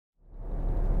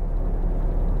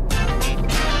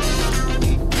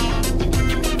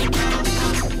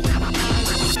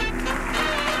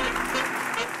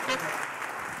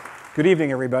Good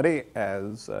evening, everybody.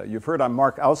 As you've heard, I'm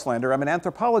Mark Auslander. I'm an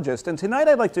anthropologist, and tonight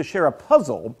I'd like to share a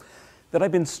puzzle that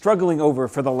I've been struggling over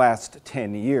for the last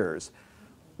 10 years.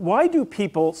 Why do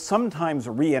people sometimes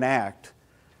reenact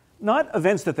not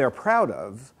events that they're proud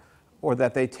of or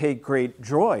that they take great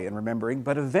joy in remembering,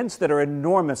 but events that are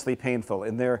enormously painful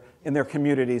in their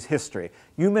community's history,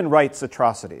 human rights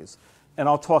atrocities? And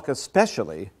I'll talk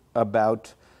especially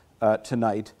about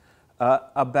tonight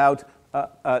about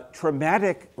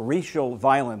traumatic racial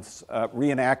violence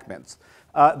reenactments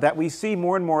that we see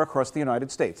more and more across the United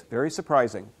States. Very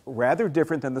surprising, rather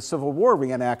different than the Civil War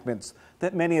reenactments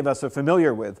that many of us are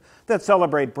familiar with, that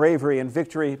celebrate bravery and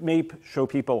victory, may show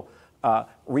people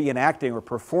reenacting or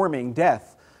performing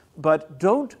death, but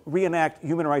don't reenact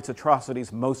human rights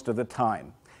atrocities most of the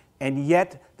time. And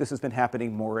yet, this has been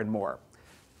happening more and more.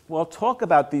 We'll talk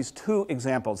about these two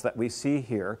examples that we see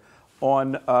here.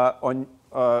 On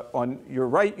your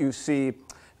right, you see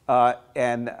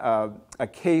a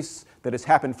case that has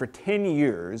happened for 10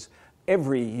 years,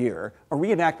 every year, a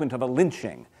reenactment of a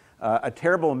lynching, a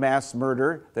terrible mass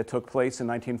murder that took place in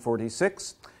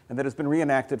 1946, and that has been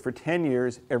reenacted for 10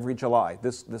 years every July,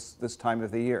 this time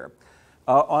of the year.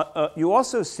 You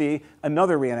also see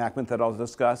another reenactment that I'll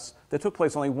discuss that took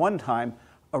place only one time,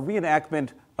 a reenactment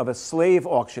of a slave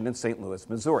auction in St. Louis,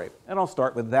 Missouri. And I'll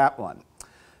start with that one.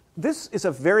 This is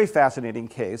a very fascinating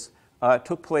case. It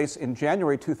took place in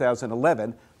January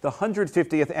 2011. The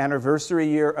 150th anniversary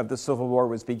year of the Civil War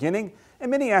was beginning, and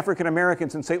many African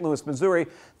Americans in St. Louis, Missouri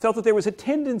felt that there was a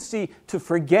tendency to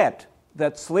forget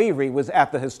that slavery was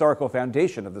at the historical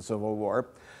foundation of the Civil War,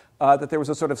 that there was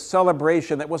a sort of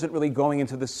celebration that wasn't really going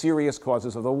into the serious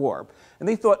causes of the war. And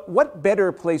they thought, what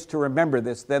better place to remember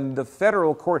this than the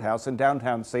federal courthouse in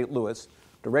downtown St. Louis,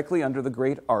 directly under the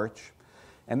Great Arch.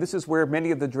 And this is where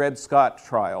many of the Dred Scott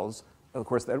trials, of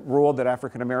course, that ruled that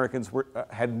African Americans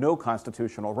had no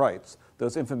constitutional rights.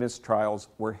 Those infamous trials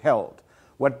were held.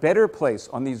 What better place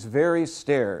on these very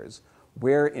stairs,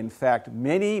 where in fact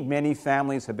many, many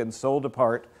families had been sold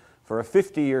apart for a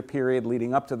 50-year period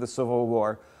leading up to the Civil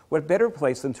War, what better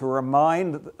place than to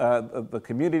remind the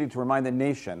community, to remind the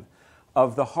nation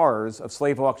of the horrors of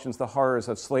slave auctions, the horrors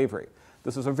of slavery.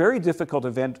 This is a very difficult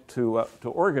event to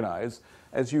organize.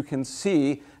 As you can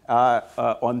see,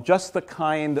 on just the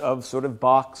kind of sort of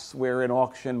box where an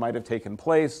auction might have taken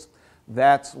place,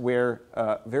 that's where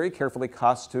very carefully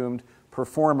costumed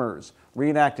performers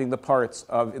reenacting the parts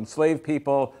of enslaved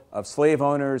people, of slave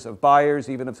owners, of buyers,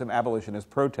 even of some abolitionist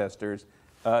protesters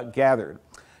gathered.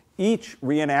 Each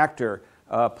reenactor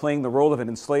playing the role of an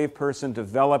enslaved person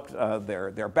developed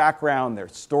their background, their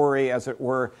story, as it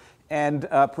were, and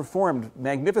performed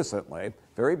magnificently,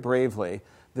 very bravely,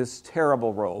 this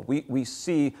terrible role. We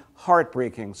see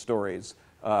heartbreaking stories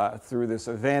through this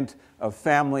event of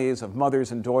families, of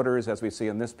mothers and daughters, as we see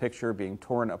in this picture, being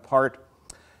torn apart.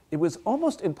 It was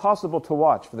almost impossible to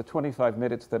watch for the 25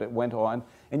 minutes that it went on,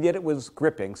 and yet it was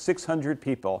gripping. 600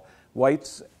 people,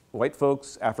 white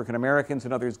folks, African Americans,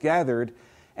 and others gathered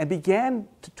and began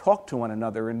to talk to one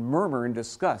another and murmur and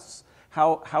discuss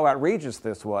how outrageous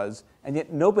this was, and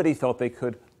yet nobody felt they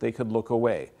could look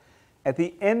away. At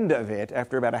the end of it,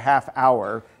 after about a half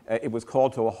hour, it was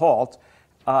called to a halt,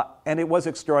 and it was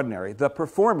extraordinary. The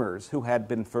performers, who had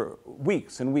been for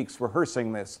weeks and weeks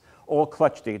rehearsing this, all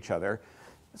clutched each other.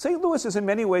 St. Louis is in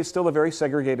many ways still a very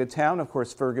segregated town. Of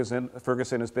course, Ferguson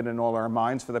has been in all our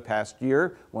minds for the past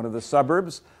year, one of the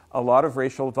suburbs. A lot of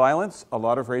racial violence, a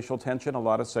lot of racial tension, a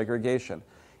lot of segregation.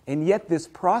 And yet this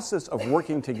process of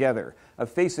working together, of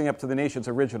facing up to the nation's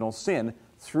original sin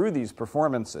through these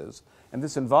performances, and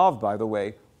this involved, by the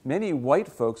way, many white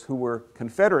folks who were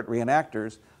Confederate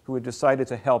reenactors who had decided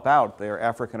to help out their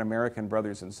African American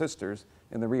brothers and sisters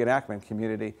in the reenactment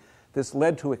community. This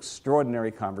led to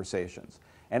extraordinary conversations.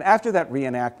 And after that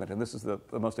reenactment, and this is the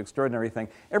most extraordinary thing,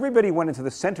 everybody went into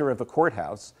the center of the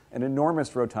courthouse, an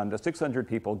enormous rotunda, 600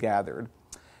 people gathered.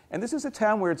 And this is a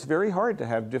town where it's very hard to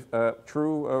have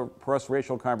true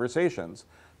cross-racial conversations.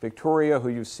 Victoria, who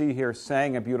you see here,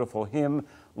 sang a beautiful hymn,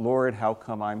 Lord, how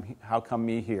come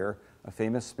me here, a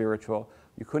famous spiritual.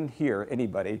 You couldn't hear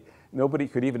anybody. Nobody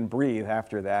could even breathe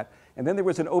after that. And then there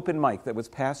was an open mic that was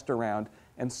passed around,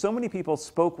 and so many people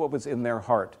spoke what was in their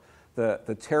heart,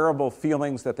 the terrible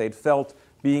feelings that they'd felt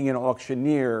being an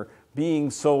auctioneer, being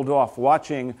sold off,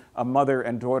 watching a mother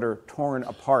and daughter torn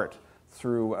apart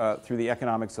through the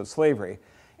economics of slavery.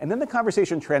 And then the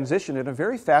conversation transitioned in a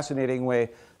very fascinating way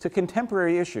to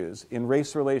contemporary issues in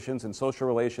race relations and social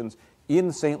relations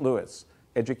in St. Louis,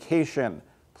 education,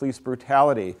 police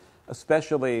brutality,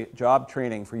 especially job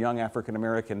training for young African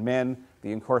American men,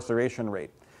 the incarceration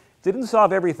rate. Didn't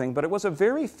solve everything, but it was a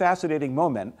very fascinating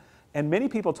moment. And many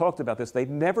people talked about this. They'd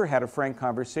never had a frank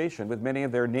conversation with many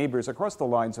of their neighbors across the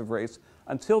lines of race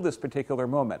until this particular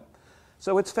moment.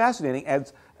 So it's fascinating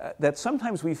that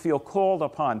sometimes we feel called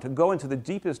upon to go into the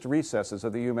deepest recesses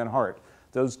of the human heart,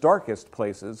 those darkest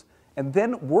places, and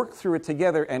then work through it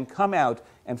together and come out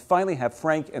and finally have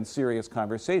frank and serious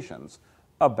conversations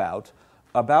about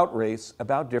race,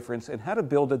 about difference, and how to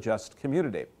build a just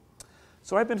community.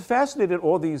 So I've been fascinated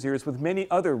all these years with many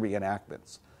other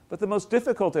reenactments, but the most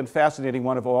difficult and fascinating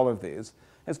one of all of these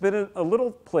has been in a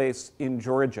little place in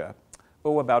Georgia,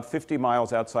 about 50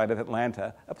 miles outside of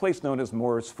Atlanta, a place known as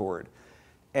Moore's Ford.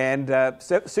 And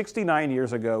 69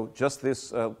 years ago, just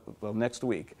this, next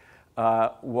week,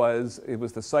 it was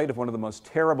the site of one of the most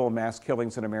terrible mass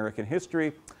killings in American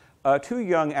history. Two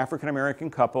young African-American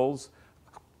couples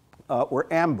were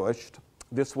ambushed.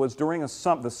 This was during the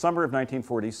summer of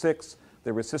 1946.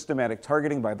 There was systematic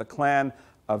targeting by the Klan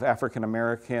of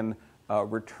African-American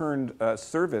returned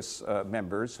service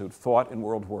members who'd fought in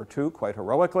World War II quite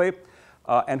heroically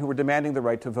and who were demanding the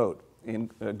right to vote in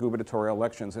gubernatorial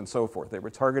elections and so forth. They were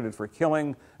targeted for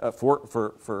killing,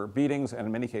 for beatings, and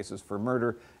in many cases for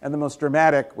murder. And the most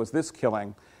dramatic was this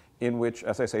killing in which,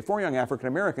 as I say, 4 young African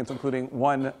Americans, including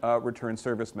one returned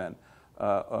serviceman,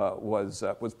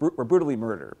 were brutally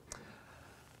murdered.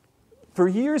 For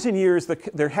years and years,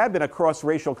 there had been a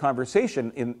cross-racial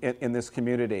conversation in this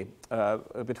community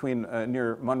between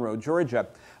near Monroe, Georgia,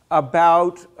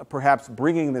 about perhaps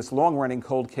bringing this long-running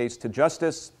cold case to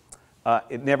justice.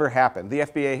 It never happened. The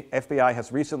FBI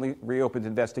has recently reopened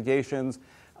investigations.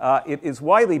 It is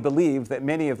widely believed that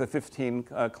many of the 15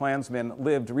 Klansmen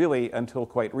lived really until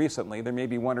quite recently. There may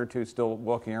be 1 or 2 still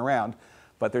walking around,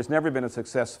 but there's never been a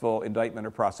successful indictment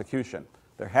or prosecution.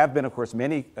 There have been, of course,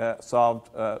 many solved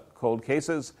cold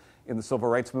cases in the civil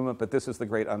rights movement, but this is the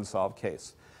great unsolved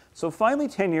case. So finally,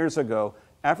 10 years ago,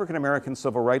 African-American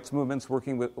civil rights movements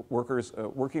working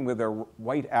with their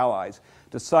white allies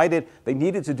decided they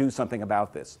needed to do something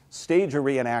about this, stage a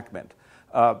reenactment.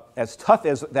 As tough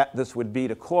as this would be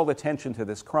to call attention to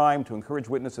this crime, to encourage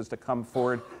witnesses to come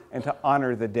forward, and to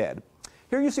honor the dead.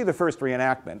 Here you see the first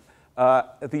reenactment.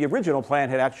 The original plan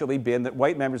had actually been that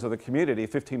white members of the community,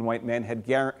 15 white men,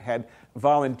 had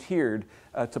volunteered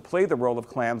to play the role of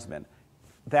Klansmen.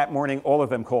 That morning, all of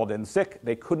them called in sick.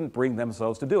 They couldn't bring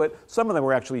themselves to do it. Some of them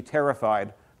were actually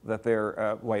terrified that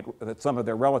that some of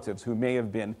their relatives who may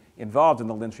have been involved in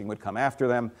the lynching would come after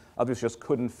them. Others just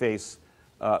couldn't face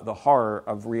the horror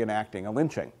of reenacting a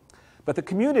lynching. But the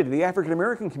community, the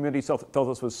African-American community, felt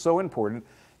this was so important.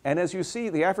 And as you see,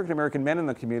 the African-American men in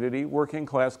the community,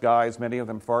 working-class guys, many of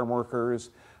them farm workers,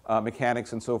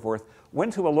 mechanics and so forth,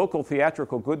 went to a local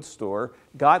theatrical goods store,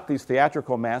 got these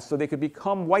theatrical masks so they could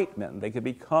become white men. They could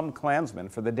become Klansmen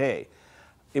for the day.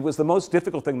 It was the most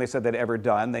difficult thing they said they'd ever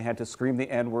done. They had to scream the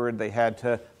N-word. They had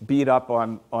to beat up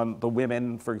on the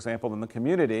women, for example, in the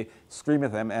community, scream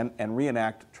at them and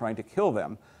reenact trying to kill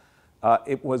them.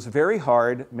 It was very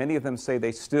hard. Many of them say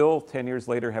they still, 10 years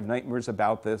later, have nightmares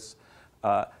about this.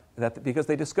 Because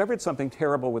they discovered something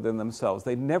terrible within themselves.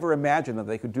 They never imagined that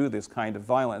they could do this kind of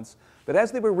violence. But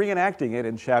as they were reenacting it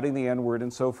and shouting the N-word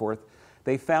and so forth,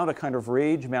 they found a kind of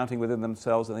rage mounting within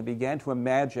themselves, and they began to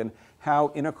imagine how,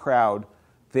 in a crowd,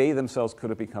 they themselves could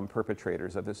have become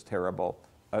perpetrators of this terrible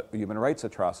human rights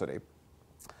atrocity.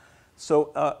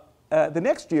 So the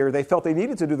next year, they felt they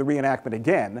needed to do the reenactment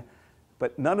again,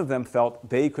 but none of them felt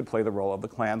they could play the role of the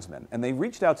Klansmen. And they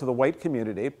reached out to the white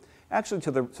community, actually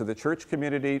to the church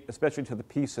community, especially to the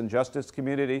peace and justice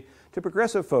community, to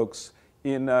progressive folks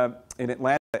in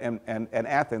Atlanta and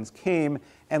Athens, came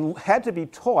and had to be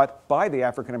taught by the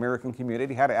African-American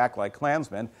community how to act like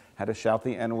Klansmen, how to shout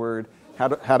the N-word,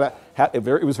 it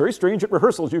was very strange at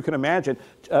rehearsals, you can imagine.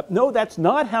 No, that's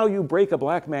not how you break a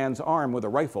black man's arm with a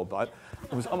rifle butt.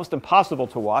 It was almost impossible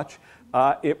to watch.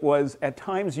 It was at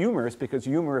times humorous, because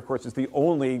humor, of course, is the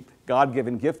only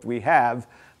God-given gift we have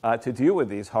to deal with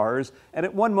these horrors. And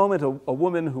at one moment, a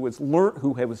woman who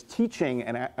was teaching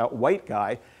a white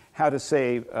guy how to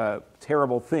say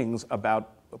terrible things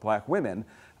about black women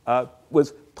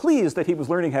was pleased that he was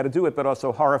learning how to do it, but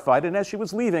also horrified. And as she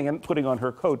was leaving and putting on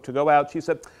her coat to go out, she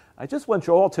said, "I just want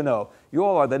you all to know, you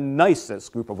all are the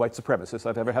nicest group of white supremacists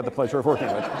I've ever had the pleasure of working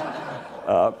with."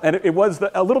 And it was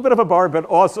a little bit of a bar, but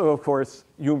also, of course,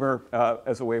 humor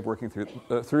as a way of working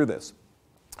through this.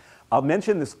 I'll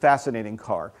mention this fascinating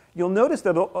car. You'll notice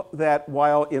that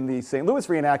while in the St. Louis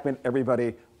reenactment,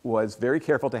 everybody was very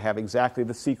careful to have exactly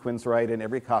the sequins right and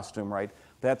every costume right,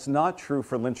 that's not true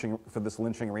for this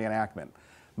lynching reenactment.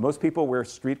 Most people wear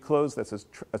street clothes. That's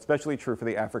especially true for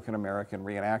the African-American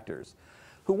reenactors,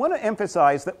 who want to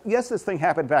emphasize that, yes, this thing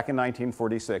happened back in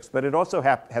 1946, but it also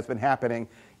has been happening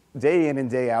day in and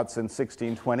day out since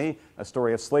 1620, a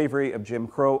story of slavery, of Jim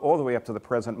Crow, all the way up to the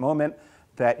present moment,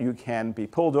 that you can be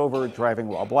pulled over driving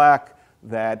while black,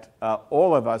 that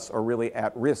all of us are really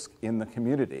at risk in the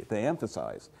community, they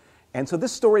emphasize. And so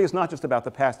this story is not just about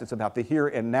the past, it's about the here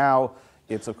and now.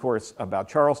 It's, of course, about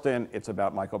Charleston, it's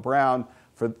about Michael Brown,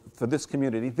 for this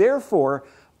community. Therefore,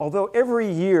 although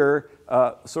every year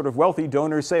sort of wealthy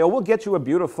donors say, oh, we'll get you a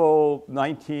beautiful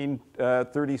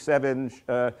 1937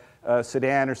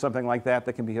 sedan or something like that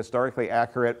that can be historically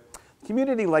accurate, the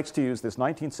community likes to use this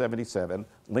 1977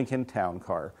 Lincoln Town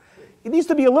Car. It needs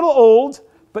to be a little old,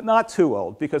 but not too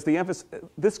old, because this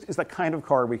is the kind of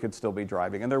car we could still be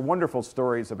driving. And there are wonderful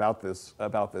stories about this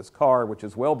car, which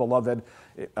is well beloved.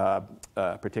 A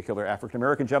particular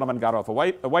African-American gentleman got off a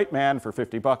white man for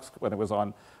 $50 when it was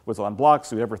on blocks.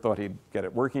 Who ever thought he'd get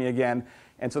it working again?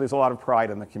 And so there's a lot of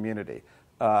pride in the community.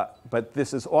 But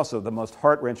this is also the most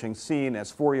heart-wrenching scene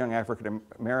as 4 young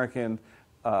African-American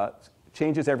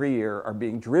changes every year are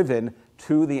being driven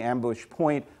to the ambush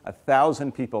point.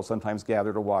 1,000 people sometimes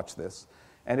gather to watch this.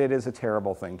 And it is a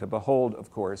terrible thing to behold,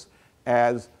 of course,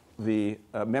 as the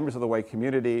members of the white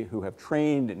community who have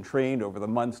trained and trained over the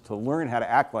months to learn how to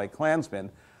act like Klansmen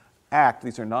act.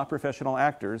 These are not professional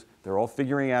actors. They're all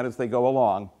figuring out as they go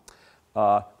along,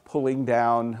 pulling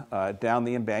down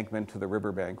the embankment to the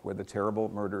riverbank where the terrible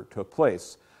murder took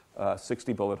place.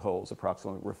 60 bullet holes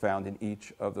approximately were found in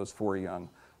each of those four young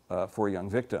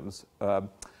victims.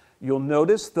 You'll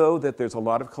notice, though, that there's a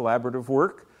lot of collaborative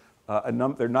work. There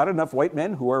are not enough white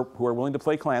men who are willing to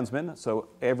play Klansmen, so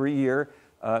every year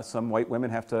some white women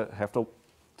have to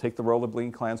take the role of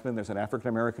being Klansmen. There's an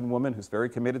African-American woman who's very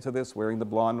committed to this, wearing the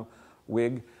blonde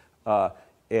wig,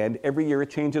 and every year it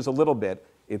changes a little bit.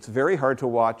 It's very hard to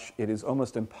watch. It is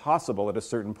almost impossible at a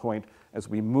certain point as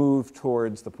we move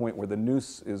towards the point where the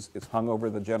noose is hung over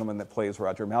the gentleman that plays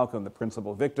Roger Malcolm, the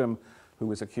principal victim, who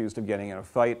was accused of getting in a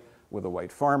fight with a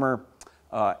white farmer,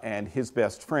 and his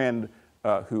best friend,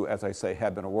 who, as I say,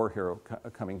 had been a war hero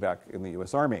coming back in the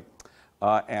U.S. Army.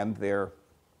 And their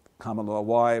common law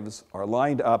wives are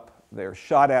lined up. They're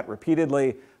shot at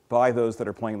repeatedly by those that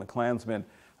are playing the Klansmen.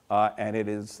 And it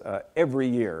is every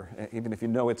year, even if you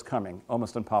know it's coming,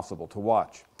 almost impossible to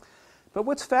watch. But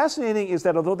what's fascinating is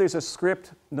that although there's a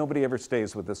script, nobody ever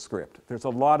stays with the script. There's a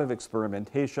lot of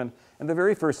experimentation. And the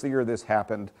very first year this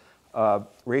happened,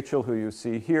 Rachel, who you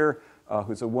see here,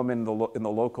 who's a woman in the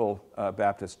local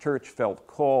Baptist church, felt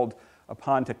called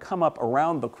upon to come up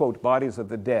around the, quote, bodies of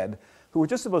the dead, who were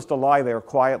just supposed to lie there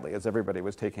quietly as everybody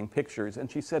was taking pictures.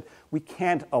 And she said, we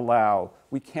can't allow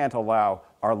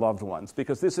our loved ones,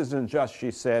 because this isn't just,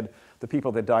 she said, the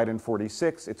people that died in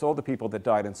 46, it's all the people that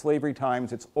died in slavery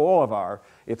times, it's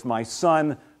my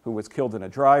son who was killed in a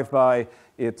drive-by,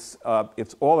 it's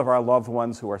all of our loved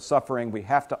ones who are suffering, we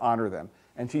have to honor them.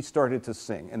 And she started to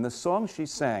sing. And the song she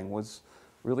sang was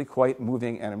really quite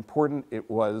moving and important. It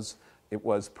was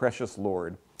Precious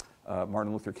Lord.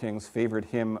 Martin Luther King's favorite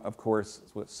hymn, of course,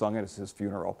 was sung at his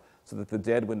funeral, so that the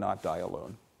dead would not die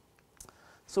alone.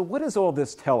 So what does all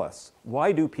this tell us?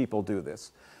 Why do people do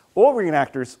this? All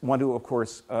reenactors want to, of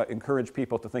course, encourage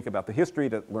people to think about the history,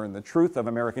 to learn the truth of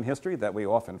American history that we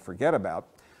often forget about.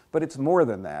 But it's more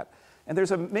than that. And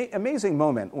there's an amazing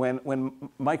moment when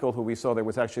Michael, who we saw there,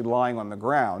 was actually lying on the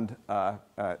ground,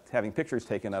 having pictures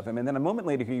taken of him. And then a moment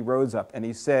later, he rose up and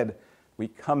he said, we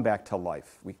come back to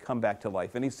life. We come back to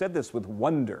life. And he said this with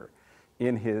wonder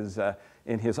in his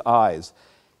eyes.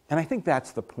 And I think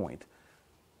that's the point.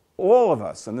 All of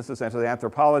us, and this is as an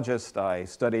anthropologist,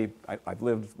 I've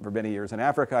lived for many years in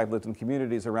Africa, I've lived in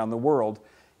communities around the world,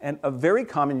 and a very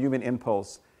common human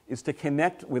impulse is to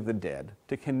connect with the dead,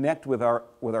 to connect with our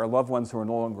loved ones who are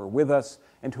no longer with us,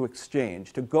 and to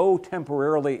exchange, to go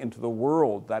temporarily into the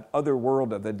world, that other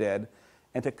world of the dead,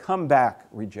 and to come back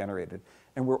regenerated.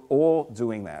 And we're all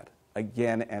doing that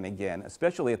again and again,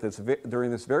 especially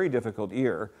during this very difficult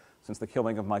year since the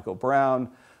killing of Michael Brown.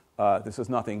 This is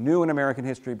nothing new in American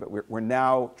history, but we're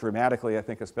now dramatically, I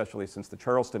think, especially since the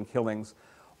Charleston killings,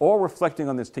 all reflecting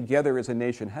on this together as a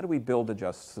nation. How do we build a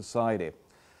just society?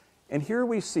 And here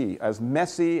we see, as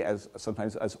messy,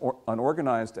 sometimes as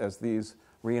unorganized as these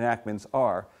reenactments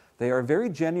are, they are very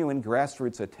genuine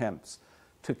grassroots attempts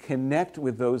to connect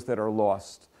with those that are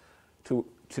lost, to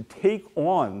take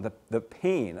on the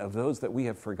pain of those that we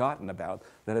have forgotten about,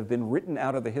 that have been written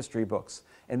out of the history books,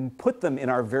 and put them in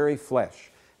our very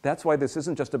flesh. That's why this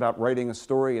isn't just about writing a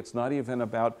story. It's not even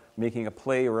about making a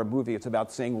play or a movie. It's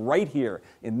about saying right here,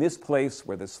 in this place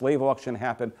where the slave auction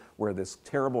happened, where this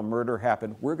terrible murder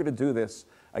happened, we're going to do this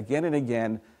again and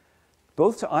again,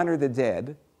 both to honor the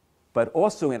dead, but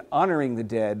also in honoring the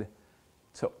dead,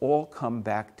 to all come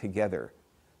back together,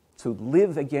 to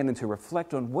live again and to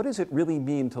reflect on what does it really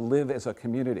mean to live as a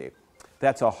community.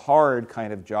 That's a hard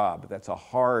kind of job. That's a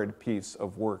hard piece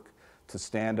of work to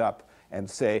stand up and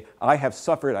say, I have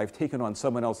suffered, I've taken on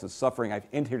someone else's suffering, I've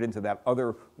entered into that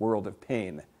other world of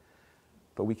pain.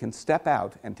 But we can step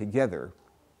out and together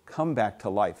come back to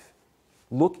life,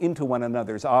 look into one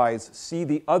another's eyes, see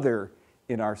the other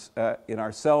in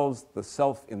ourselves, the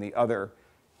self in the other,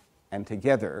 and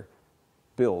together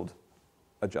build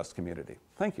a just community.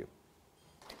 Thank you.